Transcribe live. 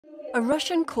A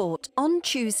Russian court on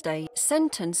Tuesday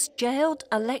sentenced jailed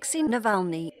Alexei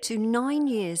Navalny to 9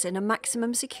 years in a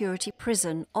maximum security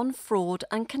prison on fraud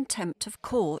and contempt of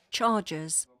court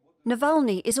charges.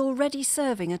 Navalny is already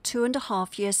serving a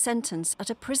 2.5-year sentence at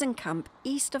a prison camp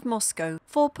east of Moscow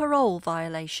for parole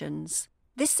violations.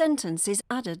 This sentence is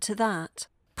added to that.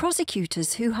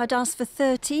 Prosecutors who had asked for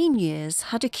 13 years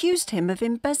had accused him of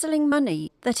embezzling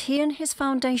money that he and his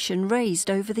foundation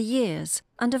raised over the years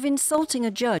and of insulting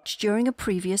a judge during a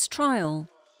previous trial.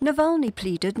 Navalny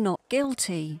pleaded not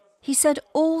guilty. He said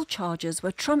all charges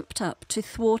were trumped up to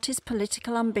thwart his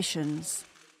political ambitions.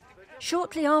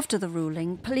 Shortly after the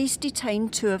ruling, police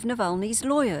detained 2 of Navalny's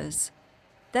lawyers.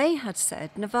 They had said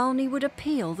Navalny would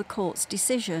appeal the court's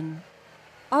decision.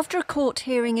 After a court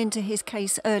hearing into his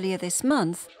case earlier this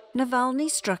month, Navalny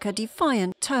struck a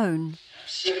defiant tone.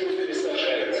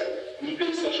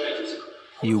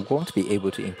 You won't be able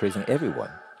to imprison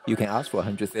everyone. You can ask for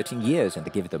 113 years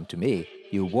and give them to me.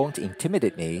 You won't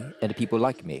intimidate me and people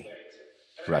like me.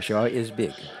 Russia is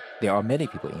big. There are many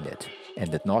people in it,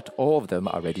 and not all of them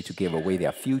are ready to give away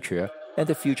their future and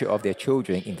the future of their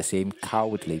children in the same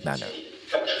cowardly manner.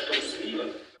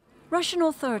 Russian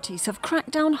authorities have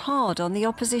cracked down hard on the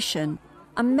opposition,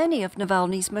 and many of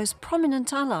Navalny's most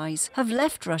prominent allies have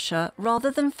left Russia rather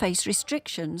than face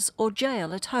restrictions or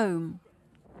jail at home.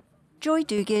 Joy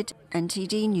Dugid,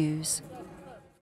 NTD News.